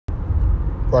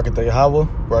Barakatah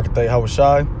Yahawah, Barakatah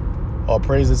YAHAWASHI. All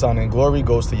praises, honor, and glory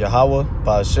goes to Yahawah,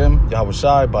 Ba'ashem,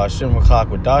 YAHAWASHI, Ba'ashem Rachak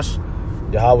Wadash.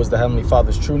 Yahawah is the Heavenly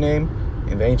Father's true name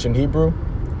in the ancient Hebrew.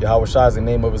 YAHAWASHI is the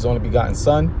name of his only begotten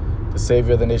Son, the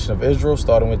Savior of the nation of Israel,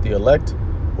 starting with the elect,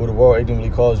 who the world ignorantly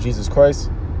calls Jesus Christ.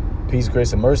 Peace,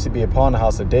 grace, and mercy be upon the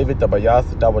house of David, the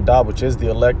Bayath, Dawadah, which is the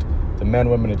elect, the men,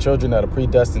 women, and children that are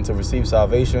predestined to receive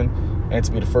salvation and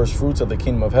to be the first fruits of the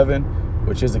kingdom of heaven,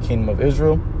 which is the kingdom of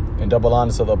Israel, and double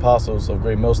honors to the apostles of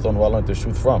Great Millstone who I learned this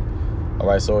truth from. All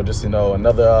right, so just,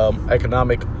 another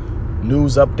economic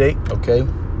news update, okay?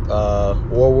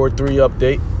 World War III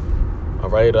update, all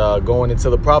right? Going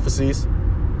into the prophecies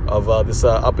of this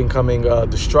up-and-coming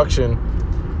destruction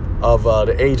of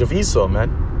the age of Esau,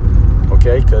 man,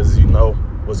 okay? Because,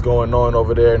 what's going on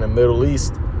over there in the Middle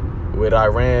East with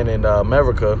Iran and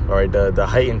America, all right, the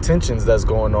heightened tensions that's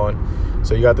going on.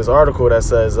 So you got this article that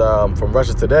says from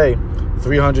Russia Today,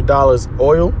 $300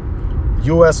 oil,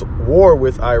 U.S. war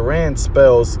with Iran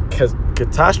spells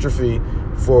catastrophe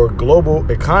for global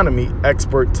economy,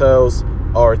 expert tells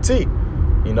RT.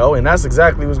 And that's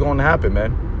exactly what's going to happen,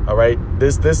 man. All right,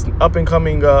 this up and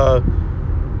coming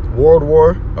world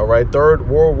war, all right, third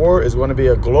world war is going to be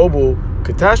a global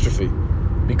catastrophe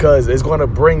because it's going to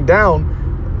bring down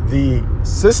the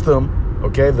system,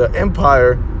 okay, the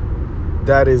empire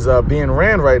that is being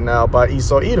ran right now by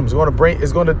Esau Edom. It's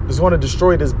going to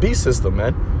destroy this beast system,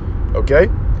 man. Okay,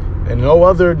 and no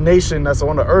other nation that's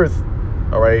on the earth,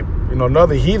 all right,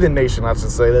 another heathen nation, I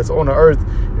should say, that's on the earth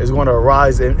is going to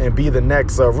arise and be the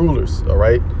next rulers, all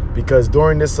right, because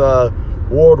during this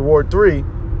World War III,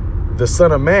 the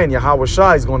Son of Man,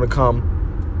 YAHAWASHI, is going to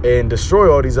come and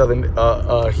destroy all these other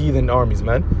heathen armies,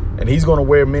 man. And he's going to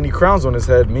wear many crowns on his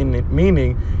head,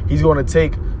 meaning he's going to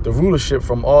take the rulership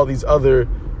from all these other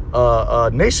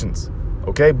nations,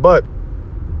 okay? But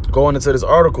going into this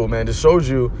article, man, this shows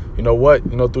you, through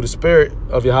the spirit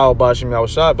of Yahawah, Ba'ashem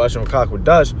Yahawashi, Ba'ashem Rachak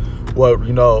Wadash, what,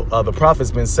 the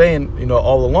prophet's been saying,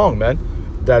 all along, man,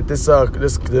 that this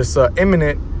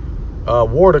imminent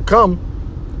war to come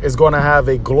is going to have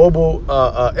a global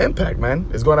impact, man.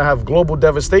 It's going to have global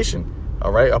devastation,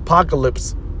 all right?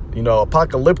 Apocalypse,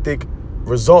 apocalyptic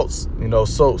results,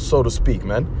 so to speak,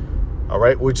 man. All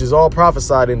right, which is all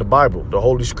prophesied in the Bible, the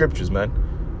Holy Scriptures, man.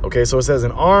 Okay, so it says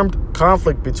an armed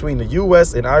conflict between the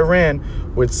U.S. and Iran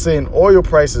would send oil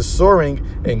prices soaring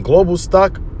and global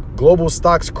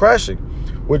stocks crashing,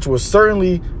 which will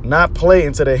certainly not play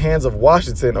into the hands of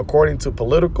Washington, according to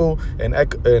political and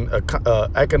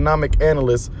economic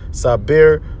analyst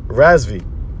Sabir Razvi.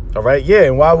 All right, yeah,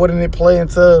 and why wouldn't it play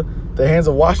into the hands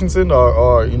of Washington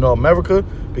or America?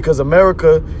 Because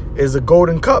America is a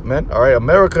golden cup, man. All right,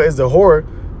 America is the whore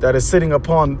that is sitting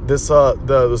upon this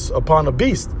upon the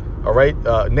beast. All right,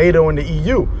 NATO and the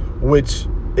EU, which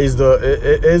is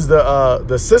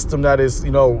the system that is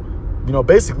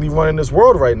basically running this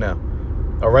world right now.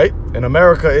 All right, and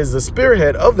America is the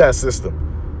spearhead of that system.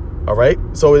 All right,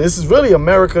 so this is really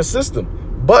America's system,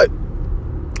 but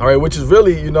all right, which is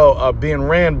really being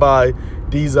ran by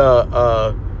these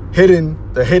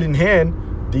hidden hand,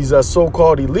 these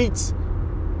so-called elites,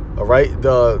 all right,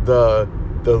 the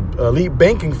elite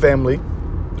banking family,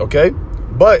 okay.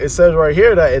 But it says right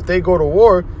here that if they go to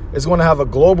war, it's going to have a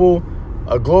global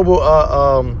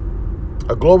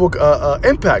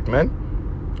impact, man.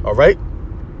 All right.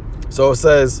 So it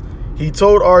says he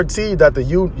told RT that the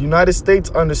United States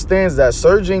understands that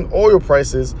surging oil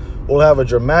prices will have a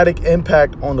dramatic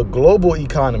impact on the global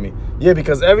economy. Yeah,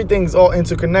 because everything's all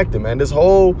interconnected, man. The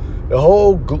whole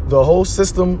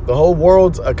system, the whole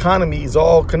world's economy is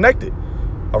all connected.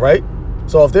 All right.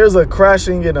 So if there's a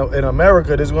crashing in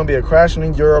America, there's going to be a crashing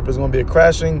in Europe. There's going to be a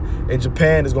crashing in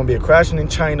Japan. There's going to be a crashing in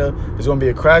China. There's going to be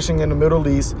a crashing in the Middle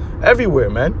East. Everywhere,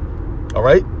 man. All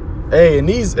right. Hey, and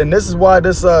this is why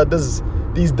these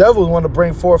devils want to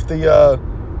bring forth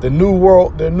the new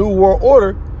world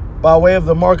order by way of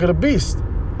the mark of the beast.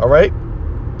 All right.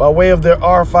 By way of their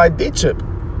RFID chip,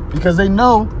 because they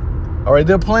know, all right,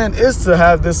 their plan is to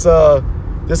have this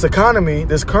economy,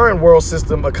 this current world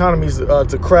system economies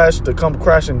to come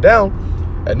crashing down,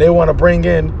 and they want to bring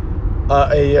in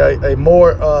a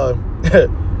more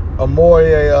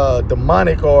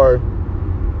demonic or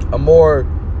a more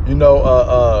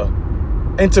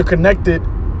interconnected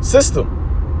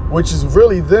system, which is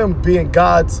really them being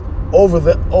gods over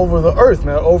the earth,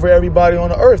 man, over everybody on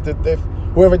the earth. That if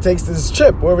whoever takes this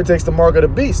chip, whoever takes the mark of the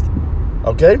beast,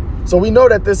 okay? So we know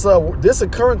that this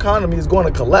current economy is going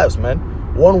to collapse, man,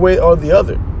 one way or the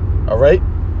other, all right?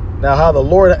 Now, how the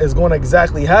Lord is going to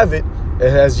exactly have it, it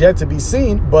has yet to be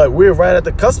seen, but we're right at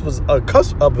the cusp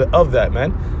of that,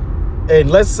 man.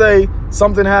 And let's say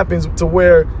something happens to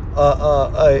where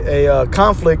a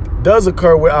conflict does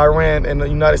occur with Iran and the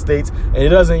United States, and it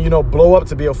doesn't, blow up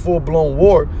to be a full-blown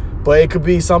war, but it could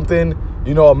be something,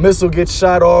 a missile gets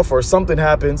shot off or something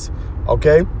happens,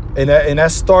 okay? And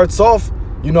that starts off,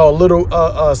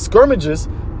 little skirmishes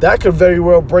that could very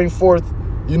well bring forth,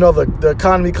 the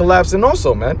economy collapsing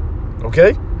also, man,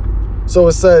 okay? So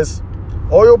it says,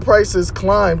 oil prices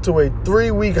climbed to a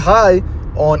 3-week high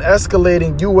on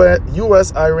escalating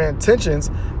U.S.-Iran tensions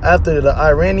after the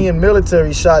Iranian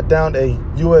military shot down a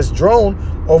U.S. drone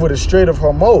over the Strait of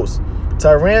Hormuz.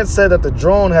 Tehran said that the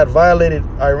drone had violated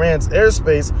Iran's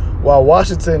airspace, while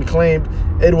Washington claimed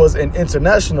it was in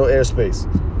international airspace.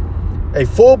 A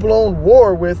full-blown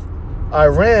war with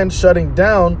Iran shutting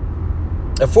down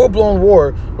the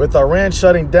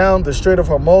Strait of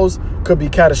Hormuz could be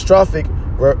catastrophic,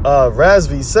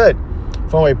 Razvi said.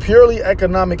 From a purely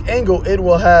economic angle, it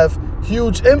will have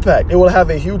huge impact. It will have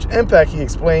a huge impact, he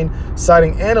explained,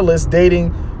 citing analysts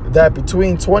dating that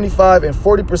between 25 and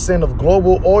 40% of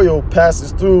global oil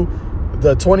passes through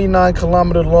the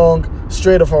 29-kilometer-long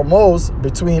Strait of Hormuz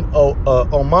between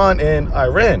Oman and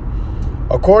Iran.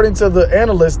 According to the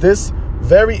analysts, this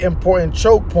very important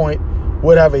choke point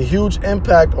would have a huge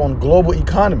impact on global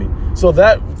economy. So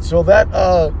that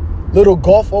little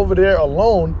gulf over there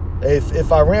alone,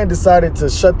 if Iran decided to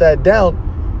shut that down,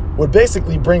 would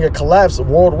basically bring a collapse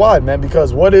worldwide, man.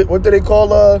 Because what do they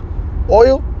call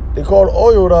oil? They call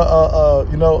oil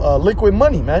liquid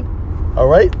money, man. All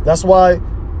right, that's why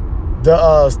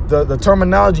the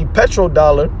terminology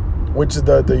petrodollar, which is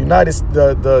the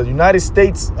United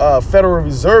States Federal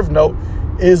Reserve note,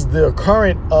 is the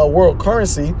current world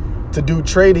currency to do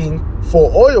trading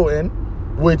for oil in,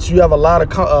 which you have a lot of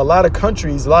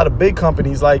countries, a lot of big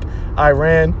companies like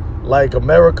Iran, like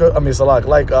America,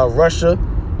 like Russia,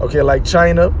 okay, like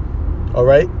China, all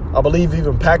right, I believe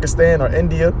even Pakistan or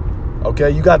India,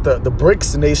 okay, you got the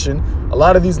BRICS nation. A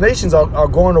lot of these nations are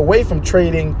going away from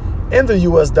trading in the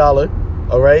US dollar,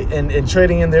 all right, and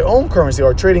trading in their own currency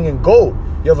or trading in gold.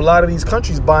 You have a lot of these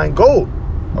countries buying gold,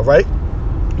 all right,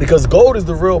 because gold is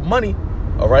the real money,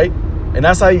 all right, and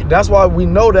that's why we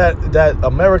know that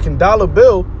American dollar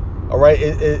bill, all right,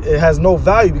 it has no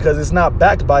value because it's not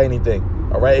backed by anything.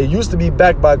 All right, it used to be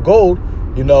backed by gold,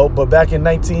 but back in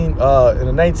the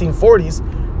 1940s,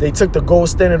 they took the gold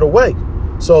standard away.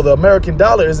 So the American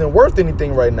dollar isn't worth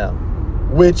anything right now,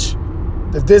 which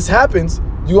if this happens,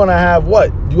 you're going to have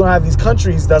what? You're going to have these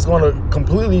countries that's going to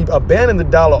completely abandon the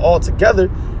dollar altogether,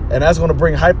 and that's going to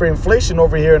bring hyperinflation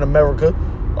over here in America.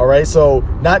 All right, so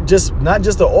not just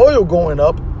the oil going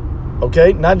up,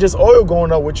 okay? Not just oil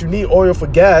going up, which you need oil for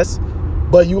gas,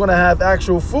 but you're going to have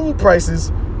actual food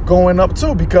prices going up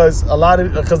too, because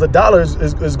the dollar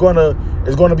is going to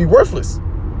be worthless,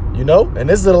 and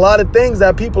this is a lot of things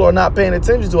that people are not paying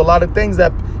attention to, a lot of things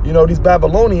that these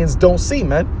Babylonians don't see,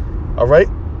 man. All right,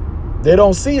 they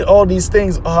don't see all these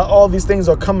things, how all these things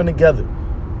are coming together.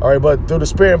 All right, but through the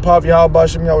spirit and power of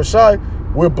YAHAWASHI,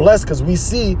 we're blessed because we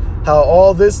see how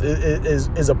all this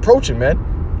is approaching, man.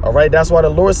 All right, that's why the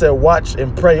Lord said watch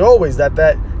and pray always, that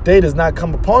day does not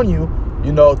come upon you,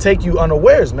 take you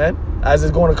unawares, man, as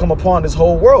it's going to come upon this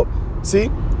whole world. See,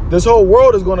 this whole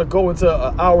world is going to go into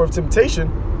an hour of temptation,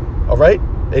 all right?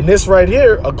 And this right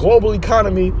here, a global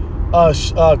economy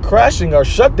crashing or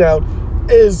shutdown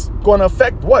is going to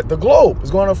affect what? The globe.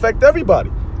 It's going to affect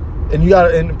everybody.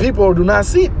 And people do not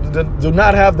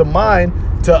have the mind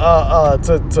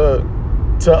to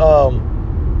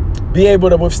be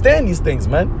able to withstand these things,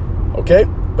 man. Okay?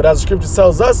 But as the scripture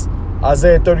tells us,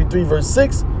 Isaiah 33 verse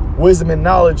 6, wisdom and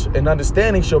knowledge and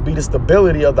understanding shall be the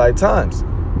stability of thy times.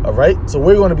 All right, so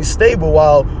we're going to be stable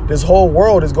while this whole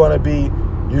world is going to be,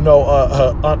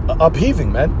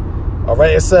 upheaving, man. All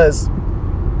right, it says,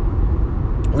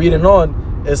 reading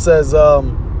on, it says,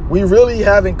 we really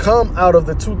haven't come out of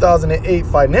the 2008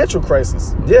 financial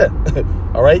crisis. Yeah,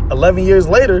 all right, 11 years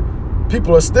later,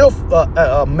 people are still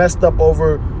messed up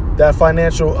over that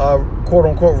financial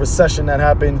quote-unquote recession that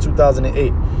happened in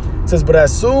 2008. It says, but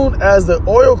as soon as the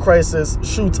oil crisis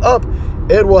shoots up,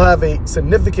 it will have a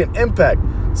significant impact.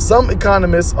 Some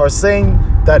economists are saying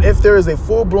that if there is a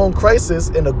full-blown crisis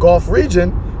in the Gulf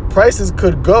region, prices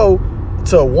could go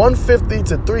to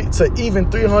 $150 to even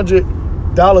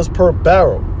 $300 per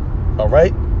barrel. All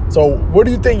right. So what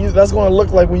do you think that's going to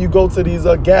look like when you go to these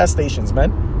gas stations,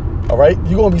 man? All right.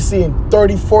 You're going to be seeing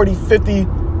 $30, $40,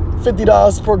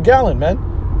 $50 per gallon, man.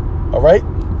 All right.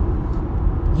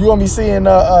 You're going to be seeing,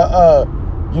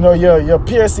 your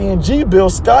PSE&G bill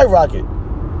skyrocket.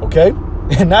 Okay.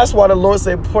 And that's why the Lord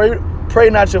said, pray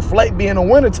not your flight be in the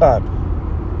wintertime.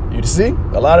 You see,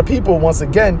 a lot of people, once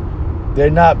again, they're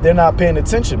not paying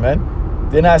attention, man.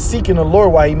 They're not seeking the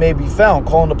Lord while he may be found,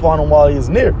 calling upon him while he is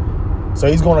near. So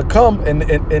he's going to come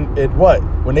and what?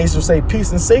 When they shall say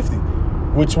peace and safety,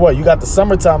 which what? You got the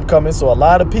summertime coming. So a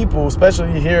lot of people,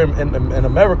 especially here in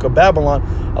America, Babylon,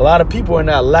 a lot of people in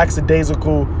that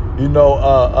lackadaisical, you know,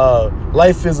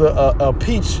 life is a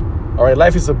peach. All right.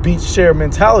 Life is a beach chair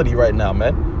mentality right now,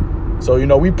 man. So, you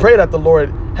know, we pray that the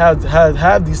Lord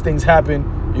have these things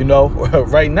happen, you know,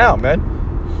 right now, man.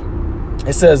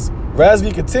 It says, as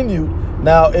we continue,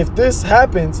 now, if this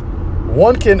happens,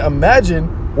 one can imagine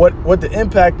what the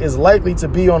impact is likely to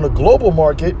be on the global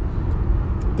market.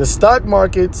 The stock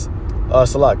markets,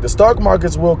 the stock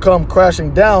markets will come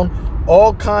crashing down.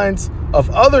 All kinds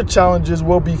of other challenges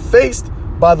will be faced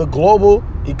by the global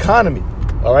economy.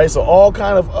 All right, so all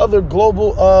kind of other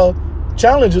global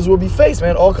challenges will be faced,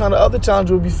 man. All kind of other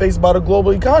challenges will be faced by the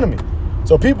global economy.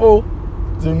 So people,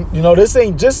 you know, this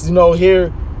ain't just, you know,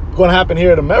 here going to happen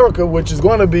here in America, which is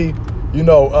going to be, you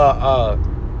know,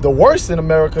 the worst in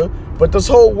America, but this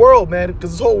whole world, man,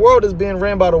 because this whole world is being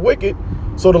ran by the wicked.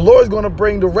 So the Lord is going to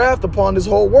bring the wrath upon this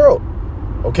whole world.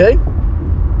 Okay,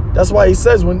 that's why he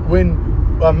says when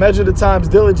measure the times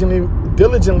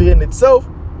diligently in itself.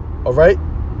 All right,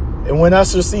 and when I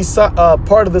shall see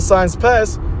part of the signs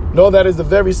pass, know that is the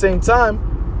very same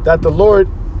time that the Lord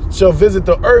shall visit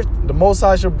the earth. The Most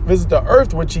High shall visit the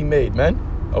earth which he made, man.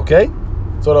 Okay,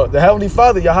 so the Heavenly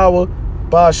Father, Yahweh,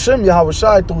 Ba'ashem,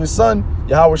 YAHAWASHI, through his son,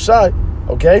 YAHAWASHI,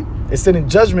 okay, is sending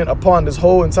judgment upon this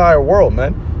whole entire world,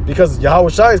 man, because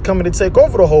YAHAWASHI is coming to take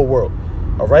over the whole world,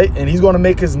 all right, and he's going to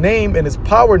make his name and his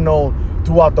power known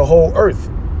throughout the whole earth,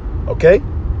 okay,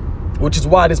 which is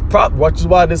why this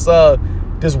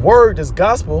word, this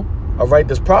gospel, all right,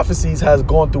 this prophecies has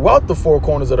gone throughout the four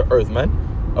corners of the earth, man,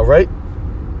 all right.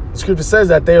 The scripture says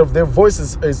that their voice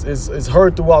is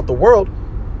heard throughout the world.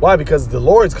 Why? Because the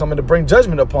Lord is coming to bring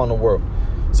judgment upon the world.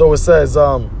 So it says,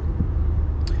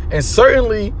 and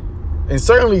certainly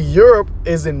Europe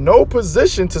is in no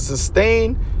position to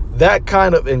sustain that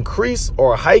kind of increase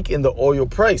or hike in the oil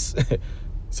price.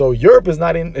 So Europe is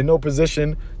not in no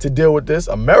position to deal with this.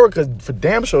 America, for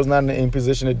damn sure, is not in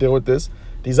position to deal with this.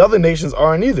 These other nations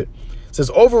aren't either. It says,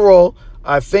 overall,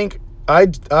 I think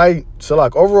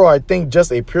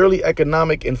just a purely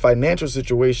economic and financial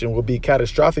situation will be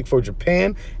catastrophic for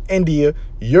Japan, India,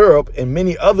 Europe, and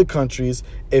many other countries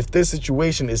if this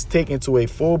situation is taken to a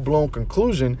full-blown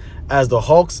conclusion as the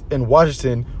hawks in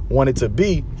Washington want it to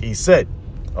be, he said.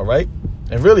 All right.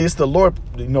 And really, it's the Lord,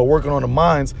 you know, working on the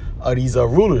minds of these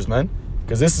rulers, man,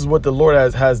 because this is what the Lord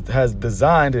has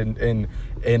designed and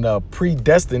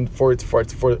predestined for it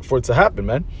to happen,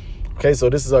 man. Okay, so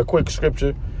this is a quick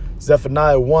scripture.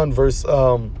 Zephaniah 1 verse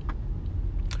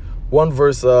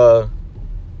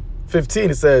 15,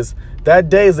 it says, that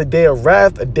day is a day of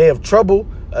wrath, a day of trouble,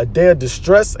 a day of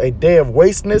distress, a day of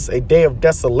wasteness, a day of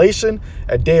desolation,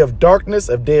 a day of darkness,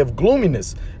 a day of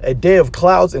gloominess, a day of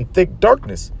clouds and thick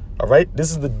darkness. All right,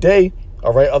 this is the day,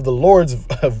 all right, of the Lord's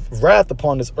wrath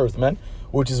upon this earth, man,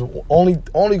 which is only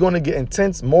going to get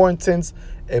intense, and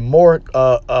more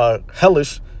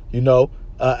hellish, you know,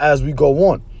 as we go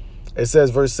on. It says,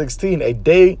 verse 16, a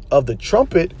day of the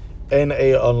trumpet and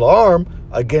an alarm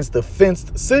against the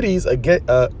fenced cities,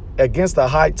 against the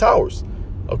high towers.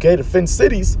 Okay, the fenced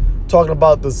cities, talking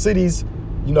about the cities,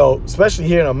 you know, especially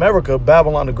here in America,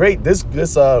 Babylon the Great, this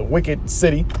wicked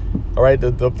city, all right,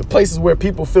 the places where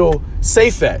people feel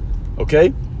safe at,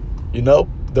 okay, you know,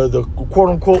 the quote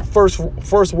unquote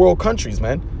first world countries,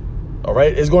 man. All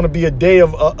right, it's going to be a day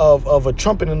of a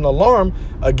trumpet and an alarm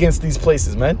against these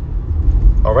places, man.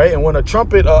 All right, and when a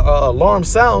trumpet alarm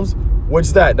sounds,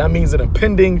 what's that? That means an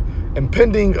impending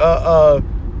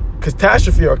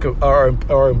catastrophe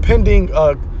or impending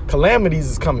calamities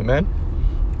is coming, man.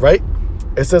 Right?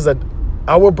 It says that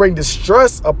I will bring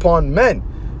distress upon men,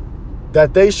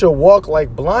 that they shall walk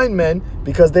like blind men,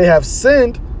 because they have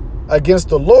sinned against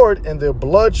the Lord, and their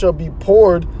blood shall be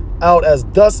poured out as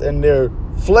dust, and their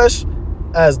flesh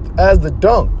as the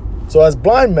dung. So as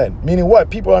blind men, meaning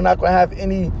what? People are not going to have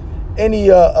any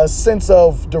sense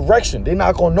of direction. They're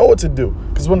not going to know what to do,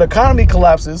 because when the economy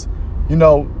collapses, you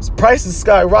know, prices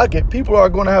skyrocket, people are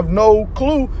going to have no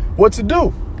clue what to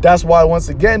do. That's why, once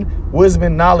again, wisdom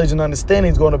and knowledge and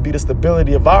understanding is going to be the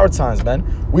stability of our times, man.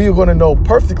 We are going to know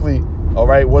perfectly, all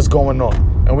right, what's going on,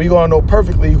 and we're going to know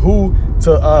perfectly who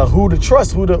to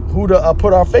trust, who to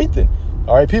put our faith in.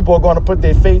 All right, people are going to put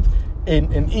their faith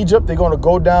in Egypt. They're going to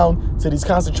go down to these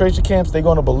concentration camps. They're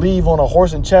going to believe on a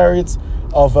horse and chariots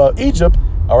of Egypt.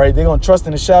 All right, they're going to trust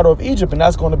in the shadow of Egypt, and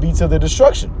that's going to be to their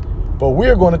destruction. But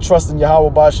we're going to trust in Yahweh,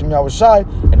 Ba'ashem,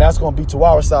 YAHAWASHI, and that's going to be to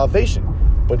our salvation.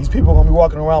 But these people are going to be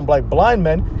walking around like blind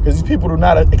men because these people do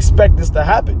not expect this to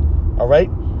happen. All right.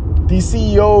 These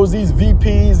CEOs, these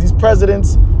VPs, these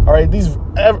presidents, all right, these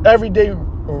everyday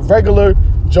regular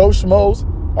Joe Schmoes,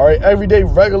 all right, everyday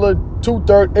regular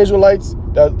 2/3 Israelites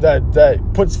that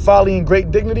puts folly in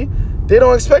great dignity, they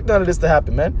don't expect none of this to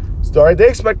happen, man. So, all right, they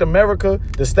expect America,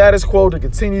 the status quo, to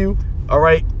continue, all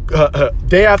right,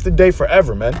 day after day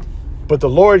forever, man. But the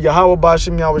Lord, Yahawah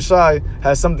Ba'Shem YAHAWASHI,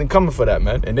 has something coming for that,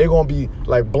 man. And they're going to be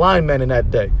like blind men in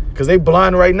that day because they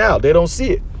blind right now. They don't see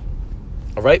it.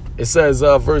 All right. It says,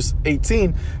 verse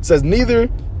 18, says, neither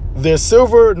their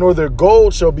silver nor their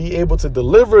gold shall be able to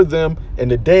deliver them in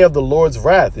the day of the Lord's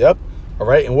wrath. Yep. All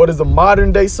right. And what is the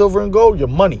modern day silver and gold? Your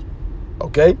money.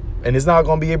 Okay. And it's not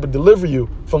going to be able to deliver you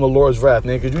from the Lord's wrath,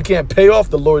 man, because you can't pay off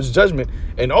the Lord's judgment.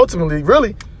 And ultimately,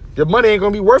 really, your money ain't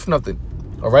going to be worth nothing.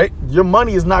 All right. Your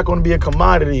money is not going to be a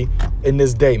commodity in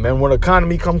this day, man. When the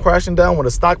economy comes crashing down, when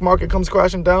the stock market comes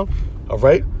crashing down, all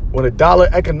right, when the dollar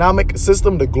economic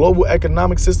system, the global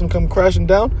economic system comes crashing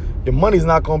down, your money is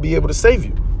not going to be able to save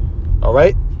you. All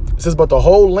right. It says, but the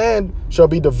whole land shall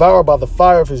be devoured by the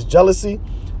fire of his jealousy,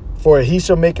 for he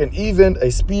shall make an even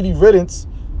a speedy riddance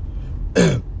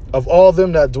of all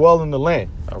them that dwell in the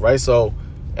land. All right. So,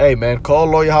 hey, man, call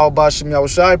Lord Yahawah Ba'Shem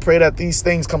YAHAWASHI. Pray that these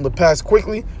things come to pass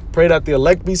quickly. Pray that the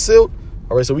elect be sealed.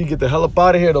 All right, so we get the hell up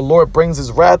out of here. The Lord brings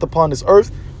his wrath upon this earth.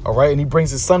 All right, and he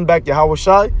brings his son back,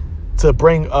 YAHAWASHI, to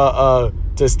bring to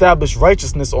establish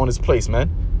righteousness on his place, man.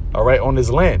 All right, on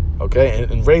his land. Okay,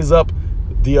 and raise up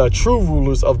the true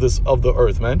rulers of the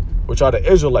earth, man, which are the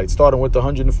Israelites, starting with the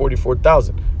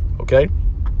 144,000. Okay,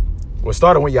 we're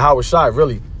starting with YAHAWASHI,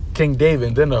 really, King David,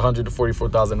 and then the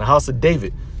 144,000. The house of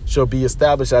David shall be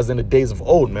established as in the days of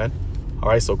old, man. All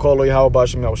right, so call Yahawah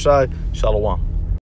Ba'Shem YAHAWASHI. Shalom.